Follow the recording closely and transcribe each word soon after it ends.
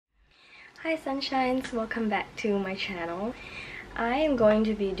Hi sunshines, welcome back to my channel. I am going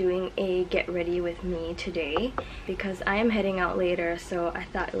to be doing a get ready with me today because I am heading out later, so I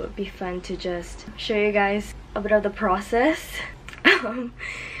thought it would be fun to just show you guys a bit of the process.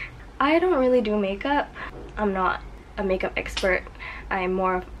 I don't really do makeup. I'm not a makeup expert. I'm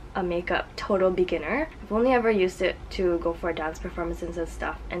more of a makeup total beginner. I've only ever used it to go for dance performances and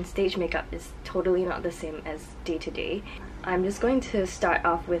stuff, and stage makeup is totally not the same as day-to-day. I'm just going to start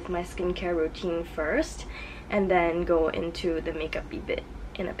off with my skincare routine first and then go into the makeup-y bit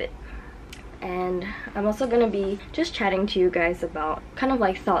in a bit. And I'm also going to be just chatting to you guys about kind of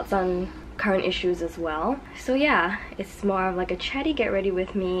like thoughts on current issues as well. So yeah, it's more of like a chatty get ready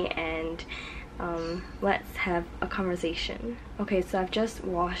with me, and let's have a conversation. Okay, so I've just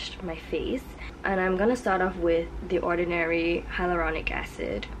washed my face and I'm gonna start off with the ordinary hyaluronic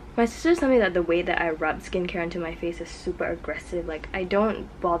acid. My sister told me that the way that I rub skincare into my face is super aggressive. Like, I don't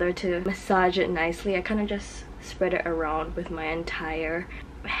bother to massage it nicely. I kind of just spread it around with my entire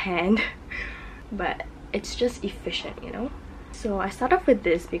hand. But it's just efficient, you know? So I start off with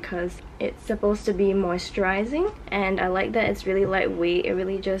this because it's supposed to be moisturizing, and I like that it's really lightweight. It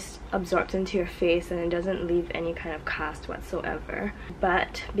really just absorbs into your face and it doesn't leave any kind of cast whatsoever.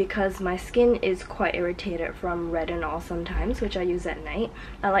 But because my skin is quite irritated from retinol sometimes, which I use at night,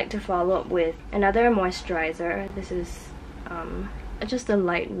 I like to follow up with another moisturizer. This is just a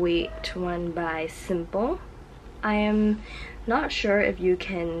lightweight one by Simple. I am not sure if you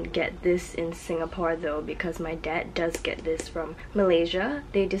can get this in Singapore though, because my dad does get this from Malaysia.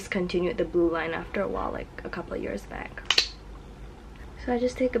 They discontinued the blue line after a while, like a couple of years back. So I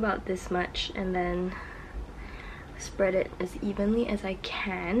just take about this much and then spread it as evenly as I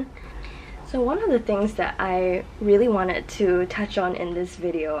can. So one of the things that I really wanted to touch on in this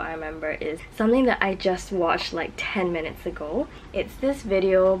video, I remember, is something that I just watched like 10 minutes ago. It's this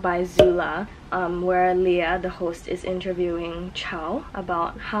video by Zula where Lydia, the host, is interviewing Chow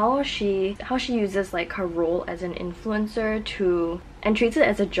about how she uses like her role as an influencer and treats it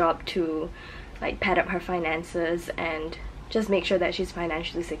as a job to like pad up her finances and just make sure that she's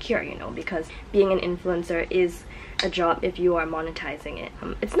financially secure, you know, because being an influencer is a job if you are monetizing it.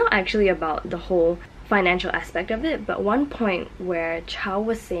 It's not actually about the whole financial aspect of it, but one point where Chow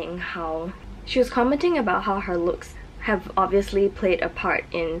was saying how she was commenting about how her looks have obviously played a part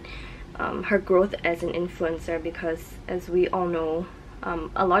in her growth as an influencer, because as we all know,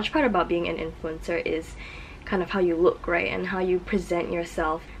 a large part about being an influencer is kind of how you look, right, and how you present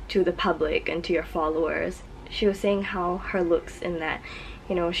yourself to the public and to your followers. She was saying how her looks in that,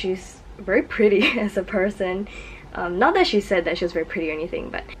 you know, she's very pretty as a person. Not that she said that she was very pretty or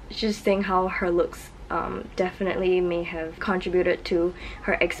anything, but she's just saying how her looks definitely may have contributed to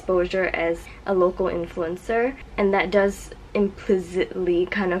her exposure as a local influencer, and that does implicitly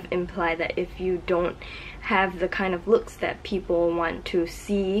kind of imply that if you don't have the kind of looks that people want to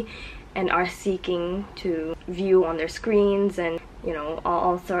see and are seeking to view on their screens and, you know,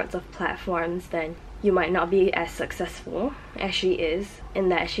 all sorts of platforms, then you might not be as successful as she is, in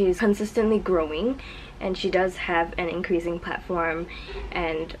that she's consistently growing and she does have an increasing platform.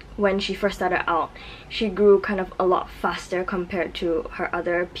 And when she first started out, she grew kind of a lot faster compared to her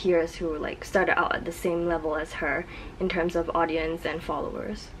other peers who like started out at the same level as her in terms of audience and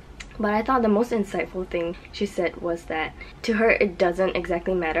followers. But I thought the most insightful thing she said was that to her it doesn't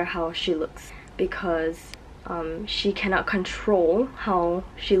exactly matter how she looks, because she cannot control how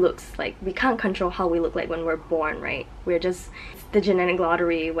she looks. Like, we can't control how we look like when we're born, right? We're just, it's the genetic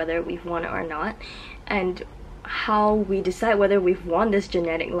lottery whether we've won it or not, and how we decide whether we've won this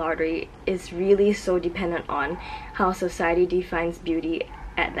genetic lottery is really so dependent on how society defines beauty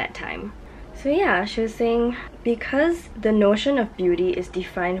at that time. So yeah, she was saying because the notion of beauty is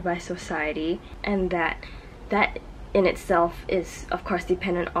defined by society, and that in itself is of course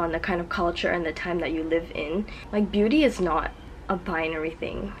dependent on the kind of culture and the time that you live in. Like, beauty is not a binary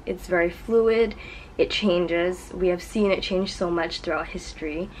thing. It's very fluid, it changes. We have seen it change so much throughout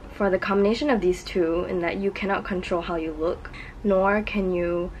history. For the combination of these two, in that you cannot control how you look, nor can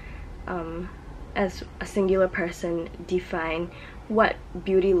you as a singular person define what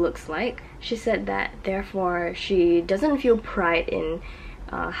beauty looks like, she said that therefore she doesn't feel pride in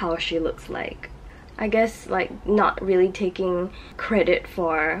how she looks like. I guess like not really taking credit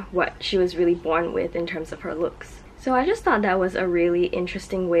for what she was really born with in terms of her looks. So I just thought that was a really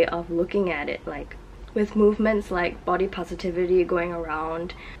interesting way of looking at it, like with movements like body positivity going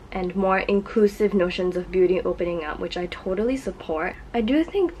around and more inclusive notions of beauty opening up, which I totally support. I do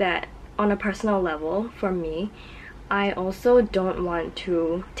think that on a personal level, for me, I also don't want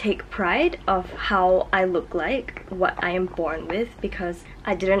to take pride of how I look like, what I am born with, because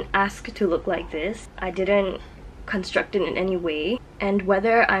I didn't ask to look like this. I didn't construct it in any way. And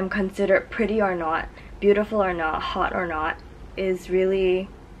whether I'm considered pretty or not, beautiful or not, hot or not, is really,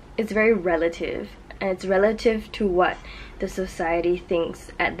 it's very relative. And it's relative to what the society thinks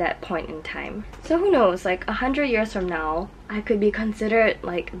at that point in time. So who knows, like 100 years from now, I could be considered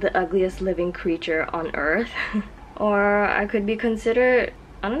like the ugliest living creature on earth. Or I could be considered,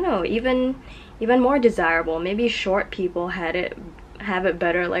 I don't know, even more desirable. Maybe short people have it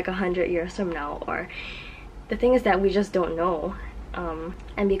better like 100 years from now. Or the thing is that we just don't know.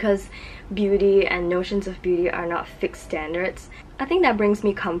 And because beauty and notions of beauty are not fixed standards, I think that brings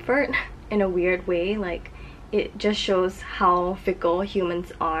me comfort in a weird way. Like, it just shows how fickle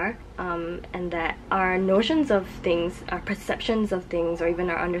humans are, and that our notions of things, our perceptions of things, or even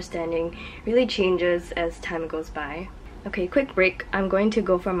our understanding really changes as time goes by. Okay, quick break. I'm going to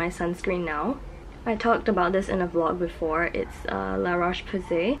go for my sunscreen now. I talked about this in a vlog before. It's La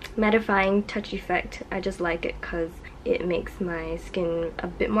Roche-Posay Mattifying Touch Effect. I just like it because it makes my skin a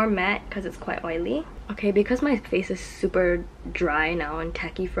bit more matte because it's quite oily. Okay, because my face is super dry now and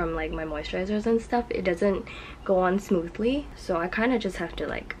tacky from like my moisturizers and stuff, it doesn't go on smoothly. So I kind of just have to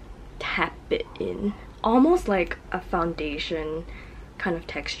like tap it in. Almost like a foundation kind of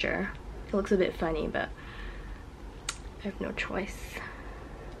texture. It looks a bit funny, but I have no choice.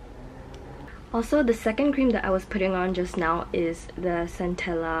 Also, the second cream that I was putting on just now is the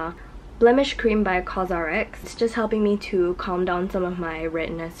Centella Blemish Cream by CosRx. It's just helping me to calm down some of my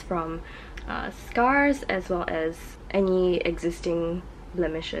redness from scars as well as any existing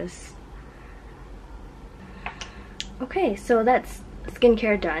blemishes. Okay, so that's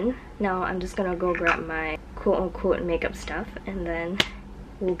skincare done. Now I'm just gonna go grab my quote-unquote makeup stuff and then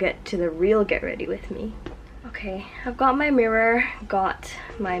we'll get to the real get ready with me. Okay, I've got my mirror, got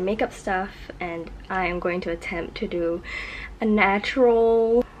my makeup stuff, and I am going to attempt to do a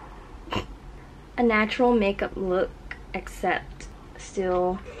natural makeup look, except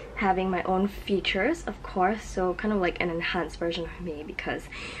still having my own features, of course, so kind of like an enhanced version of me, because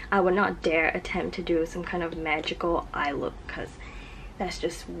I would not dare attempt to do some kind of magical eye look because that's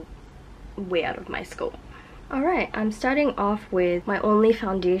just way out of my scope. Alright, I'm starting off with my only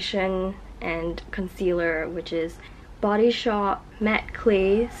foundation and concealer, which is Body Shop Matte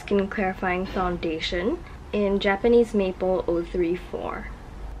Clay Skin Clarifying Foundation in Japanese Maple 034.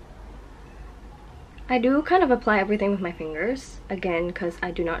 I do kind of apply everything with my fingers, again because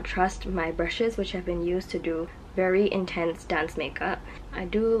I do not trust my brushes, which have been used to do very intense dance makeup. I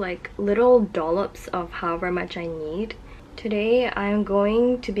do like little dollops of however much I need. Today I'm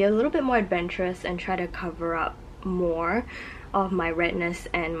going to be a little bit more adventurous and try to cover up more of my redness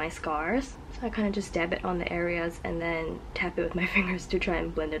and my scars. So I kind of just dab it on the areas and then tap it with my fingers to try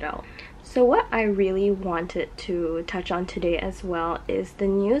and blend it out. So what I really wanted to touch on today as well is the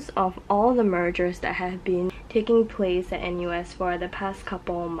news of all the mergers that have been taking place at NUS for the past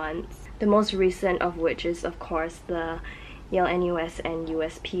couple months. The most recent of which is of course the Yale NUS and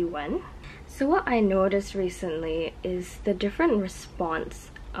USP one. So what I noticed recently is the different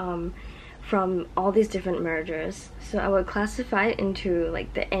response from all these different mergers. So I would classify it into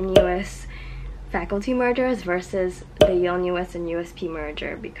like the NUS faculty mergers versus the Yale NUS and USP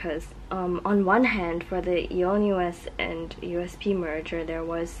merger, because on one hand, for the Yale NUS and USP merger, there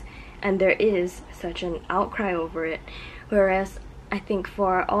was and there is such an outcry over it, whereas I think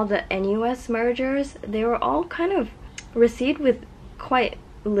for all the NUS mergers, they were all kind of received with quite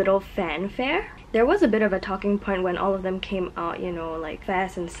little fanfare. There was a bit of a talking point when all of them came out, you know, like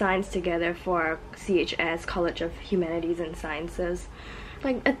FAS and Science together for CHS, College of Humanities and Sciences.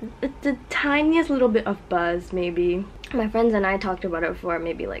 Like the tiniest little bit of buzz, maybe. My friends and I talked about it for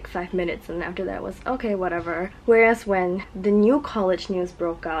maybe like 5 minutes, and after that was okay, whatever. Whereas when the new college news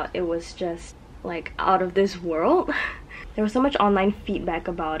broke out, it was just like out of this world. There was so much online feedback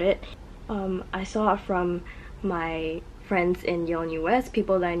about it. I saw it from my friends in Yale NUS,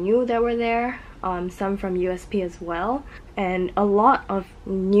 people that I knew that were there, some from USP as well, and a lot of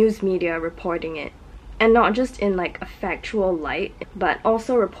news media reporting it. And not just in like a factual light, but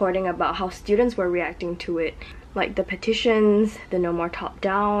also reporting about how students were reacting to it. Like the petitions, the no more top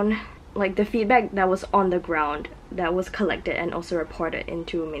down, like the feedback that was on the ground that was collected and also reported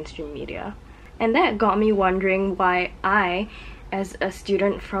into mainstream media. And that got me wondering why I, as a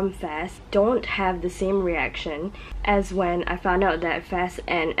student from FAS, don't have the same reaction as when I found out that FAS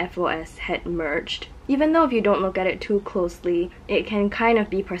and FOS had merged. even though if you don't look at it too closely, it can kind of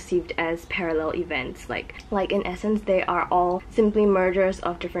be perceived as parallel events. Like in essence, they are all simply mergers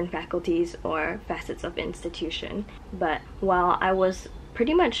of different faculties or facets of institution. But while I was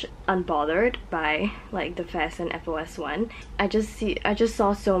pretty much unbothered by like the FAS and FOS one, I just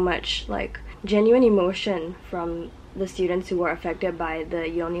saw so much like genuine emotion from the students who were affected by the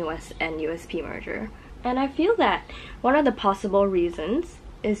Yale NUS and USP merger. And I feel that one of the possible reasons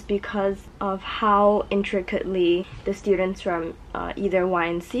is because of how intricately the students from either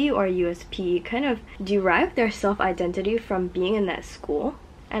YNC or USP kind of derive their self-identity from being in that school.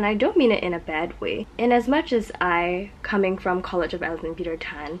 And I don't mean it in a bad way. In as much as I, coming from College of Alexander Peter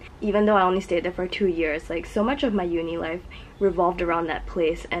Tan, even though I only stayed there for 2 years, like so much of my uni life revolved around that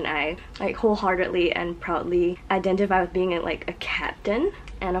place, and I like wholeheartedly and proudly identify with being like a captain.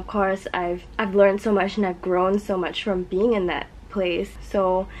 And of course, I've learned so much and I've grown so much from being in that place.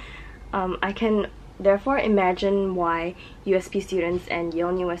 So I can therefore imagine why USP students and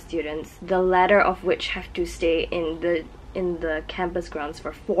Yale NUS students, the latter of which have to stay in the campus grounds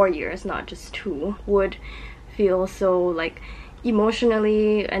for 4 years, not just 2, would feel so like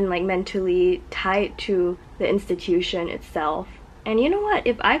emotionally and like mentally tied to the institution itself. And you know what,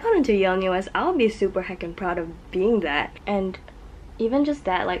 if I got into Yale NUS, I'll be super heckin' proud of being that. And even just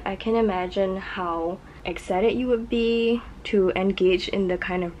that, like I can imagine how excited you would be to engage in the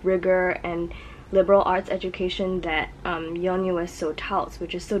kind of rigor and liberal arts education that Yale NUS so touts,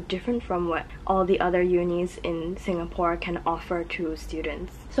 which is so different from what all the other unis in Singapore can offer to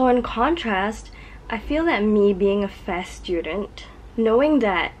students. So in contrast, I feel that me being a FAS student, knowing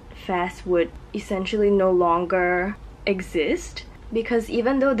that FAS would essentially no longer exist, because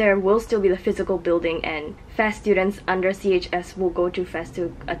even though there will still be the physical building and FAS students under CHS will go to FAS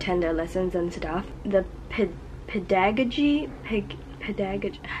to attend their lessons and stuff, the pedagogy,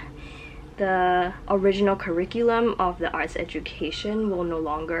 the original curriculum of the arts education will no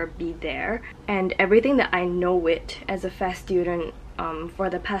longer be there, and everything that I know it as a FAS student for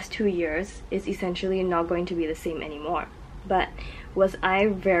the past 2 years is essentially not going to be the same anymore. But was I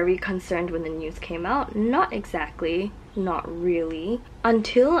very concerned when the news came out? Not exactly, not really,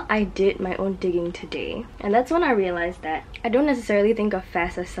 until I did my own digging today. And that's when I realized that I don't necessarily think of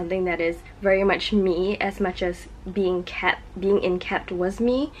FAS as something that is very much me as much as being in CAPT was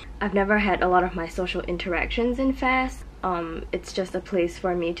me. I've never had a lot of my social interactions in FAS. It's just a place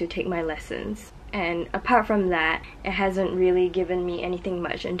for me to take my lessons. And apart from that, it hasn't really given me anything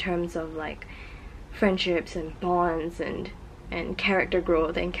much in terms of like friendships and bonds and character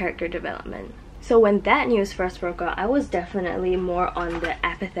growth and character development. So when that news first broke out, I was definitely more on the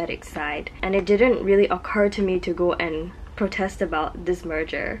apathetic side, and it didn't really occur to me to go and protest about this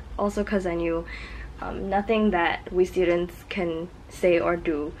merger. Also because I knew nothing that we students can say or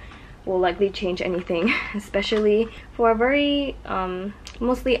do will likely change anything, especially for a very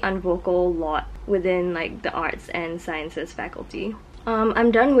mostly unvocal lot within like the arts and sciences faculty.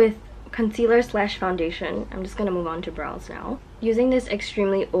 I'm done with concealer / foundation. I'm just gonna move on to brows now. Using this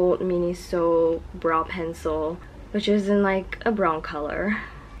extremely old Miniso brow pencil, which is in like a brown color.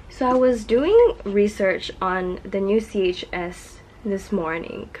 So I was doing research on the new CHS this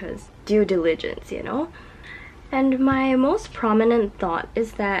morning because due diligence, you know? And my most prominent thought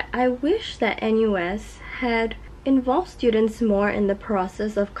is that I wish that NUS had involved students more in the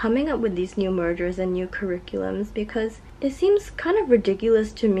process of coming up with these new mergers and new curriculums, because it seems kind of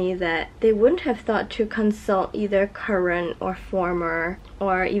ridiculous to me that they wouldn't have thought to consult either current or former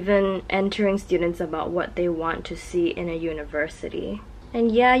or even entering students about what they want to see in a university.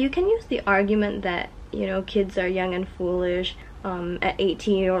 And yeah, you can use the argument that, you know, kids are young and foolish. At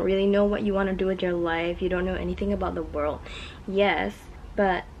 18 you don't really know what you want to do with your life, you don't know anything about the world. Yes,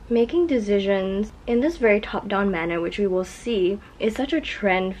 but making decisions in this very top-down manner, which we will see is such a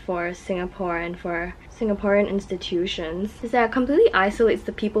trend for Singapore and for Singaporean institutions, is that it completely isolates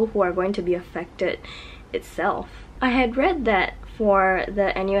the people who are going to be affected itself. I had read that for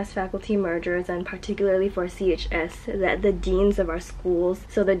the NUS faculty mergers, and particularly for CHS, that the deans of our schools,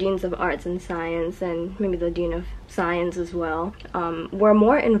 so the deans of arts and science and maybe the dean of science as well, were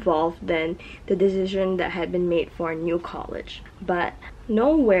more involved than the decision that had been made for a new college. But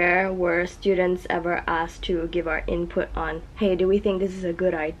nowhere were students ever asked to give our input on, hey, do we think this is a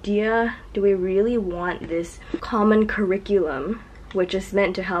good idea? Do we really want this common curriculum, which is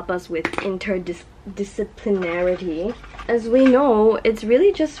meant to help us with interdisciplinarity? As we know, it's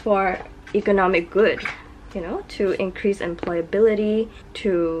really just for economic good, you know, to increase employability,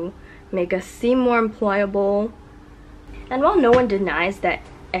 to make us seem more employable. And while no one denies that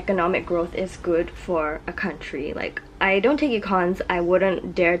economic growth is good for a country, like I don't take econs, I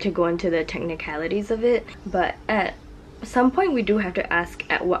wouldn't dare to go into the technicalities of it, but at some point we do have to ask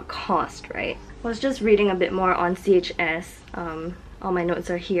at what cost, right? I was just reading a bit more on CHS, all my notes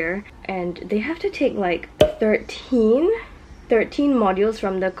are here, and they have to take like 13 modules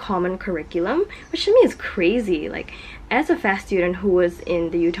from the common curriculum, which to me is crazy. Like, as a FAST student who was in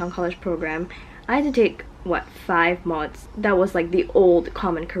the Utah College program, I had to take, what, 5 mods. That was like the old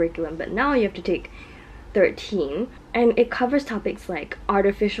common curriculum, but now you have to take 13, and it covers topics like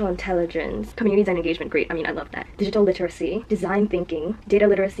artificial intelligence, community design engagement, great, I mean, I love that, digital literacy, design thinking, data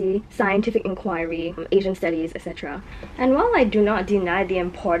literacy, scientific inquiry, Asian studies, etc. And while I do not deny the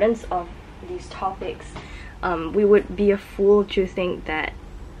importance of these topics, we would be a fool to think that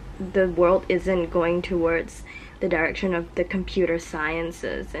the world isn't going towards the direction of the computer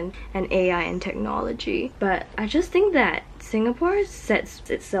sciences and AI and technology. But I just think that Singapore sets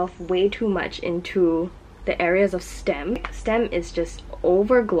itself way too much into the areas of STEM. STEM is just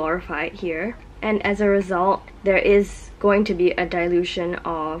over glorified here, and as a result there is going to be a dilution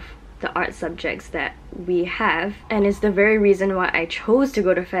of the art subjects that we have, and it's the very reason why I chose to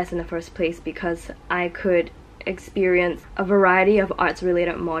go to FES in the first place, because I could experience a variety of arts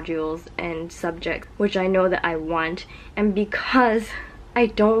related modules and subjects which I know that I want, and because I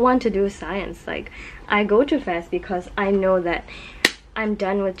don't want to do science. Like, I go to FES because I know that I'm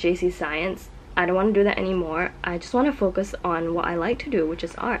done with JC Science. I don't want to do that anymore. I just want to focus on what I like to do, which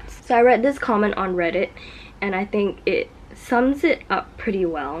is arts. So I read this comment on Reddit, and I think it sums it up pretty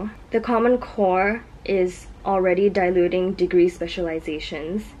well. The Common Core is already diluting degree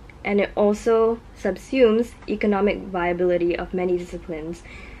specializations, and it also subsumes economic viability of many disciplines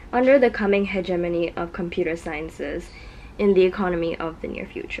under the coming hegemony of computer sciences in the economy of the near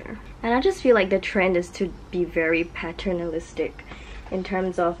future. And I just feel like the trend is to be very paternalistic in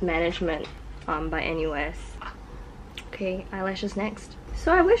terms of management by NUS. Okay, eyelashes next.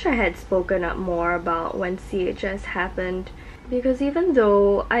 So I wish I had spoken up more about when CHS happened, because even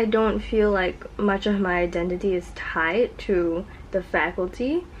though I don't feel like much of my identity is tied to the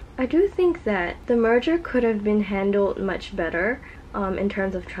faculty, I do think that the merger could have been handled much better in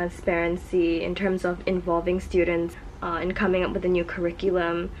terms of transparency, in terms of involving students in coming up with a new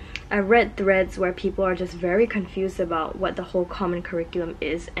curriculum. I read threads where people are just very confused about what the whole common curriculum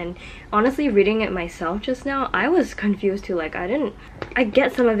is, and honestly, reading it myself just now, I was confused too. Like, I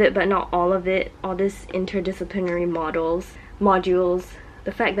get some of it but not all of it. All this interdisciplinary modules,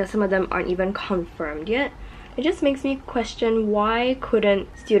 the fact that some of them aren't even confirmed yet, it just makes me question, why couldn't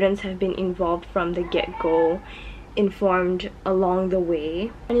students have been involved from the get-go, informed along the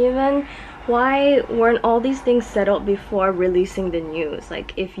way? And even, why weren't all these things settled before releasing the news?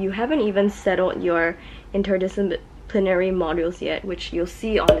 Like, if you haven't even settled your interdisciplinary modules yet, which you'll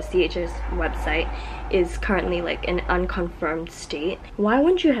see on the CHS website is currently like an unconfirmed state, why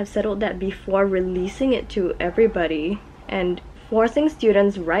wouldn't you have settled that before releasing it to everybody and forcing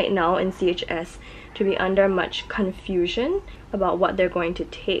students right now in CHS to be under much confusion about what they're going to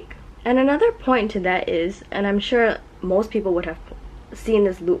take? And another point to that is, and I'm sure most people would have seen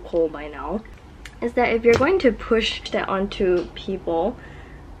this loophole by now, is that if you're going to push that onto people,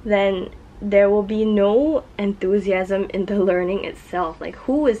 then there will be no enthusiasm in the learning itself. Like,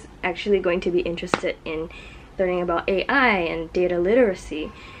 who is actually going to be interested in learning about AI and data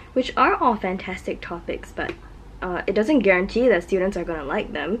literacy, which are all fantastic topics, but it doesn't guarantee that students are going to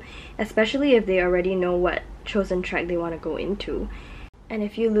like them, especially if they already know what chosen track they want to go into. And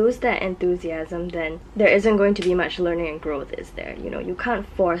if you lose that enthusiasm, then there isn't going to be much learning and growth, is there? You know, you can't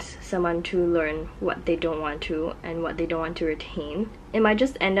force someone to learn what they don't want to and what they don't want to retain. It might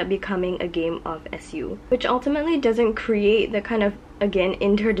just end up becoming a game of SU, which ultimately doesn't create the kind of, again,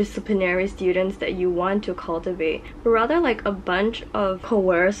 interdisciplinary students that you want to cultivate, but rather like a bunch of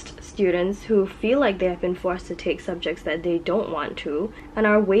coerced students who feel like they have been forced to take subjects that they don't want to and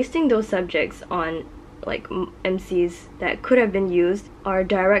are wasting those subjects on like MCs that could have been used, are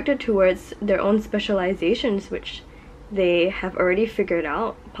directed towards their own specializations, which they have already figured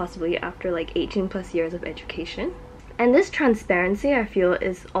out, possibly after like 18 plus years of education. And this transparency, I feel,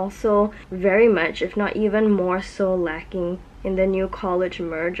 is also very much, if not even more so, lacking in the new college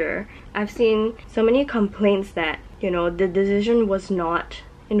merger. I've seen so many complaints that, you know, the decision was not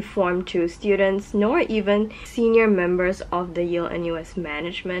informed to students nor even senior members of the Yale NUS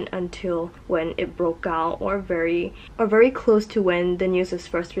management until when it broke out, or very close to when the news was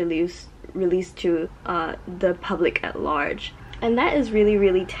first released to the public at large. And that is really,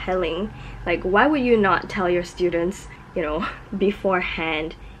 really telling. Like, why would you not tell your students, you know,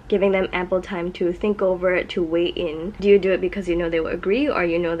 beforehand giving them ample time to think over it, to weigh in. Do you do it because you know they would agree, or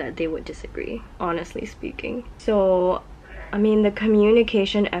you know that they would disagree, honestly speaking? So I mean, the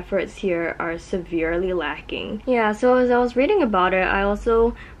communication efforts here are severely lacking. Yeah, so as I was reading about it, I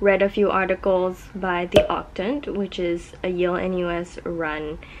also read a few articles by the Octant, which is a Yale NUS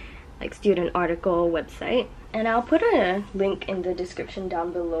run like student article website. And I'll put a link in the description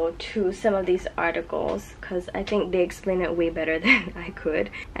down below to some of these articles because I think they explain it way better than I could.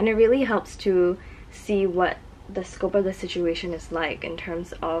 And it really helps to see what the scope of the situation is like in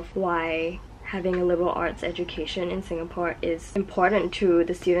terms of why having a liberal arts education in Singapore is important to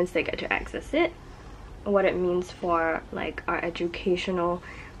the students that get to access it, what it means for like our educational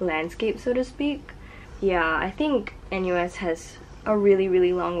landscape, so to speak. Yeah, I think NUS has a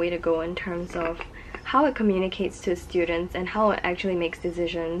really long way to go in terms of how it communicates to students and how it actually makes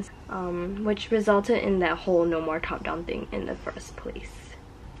decisions, which resulted in that whole no more top-down thing in the first place.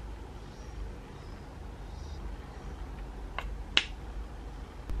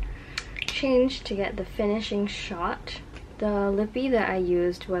 Change to get the finishing shot. The lippy that I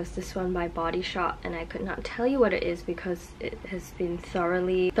used was this one by Body Shop, and I could not tell you what it is because it has been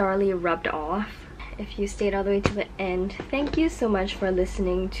thoroughly rubbed off. If you stayed all the way to the end, thank you so much for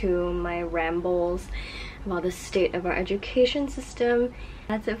listening to my rambles about the state of our education system.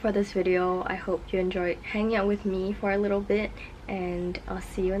 That's it for this video. I hope you enjoyed hanging out with me for a little bit, and I'll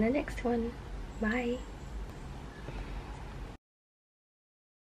see you in the next one. Bye!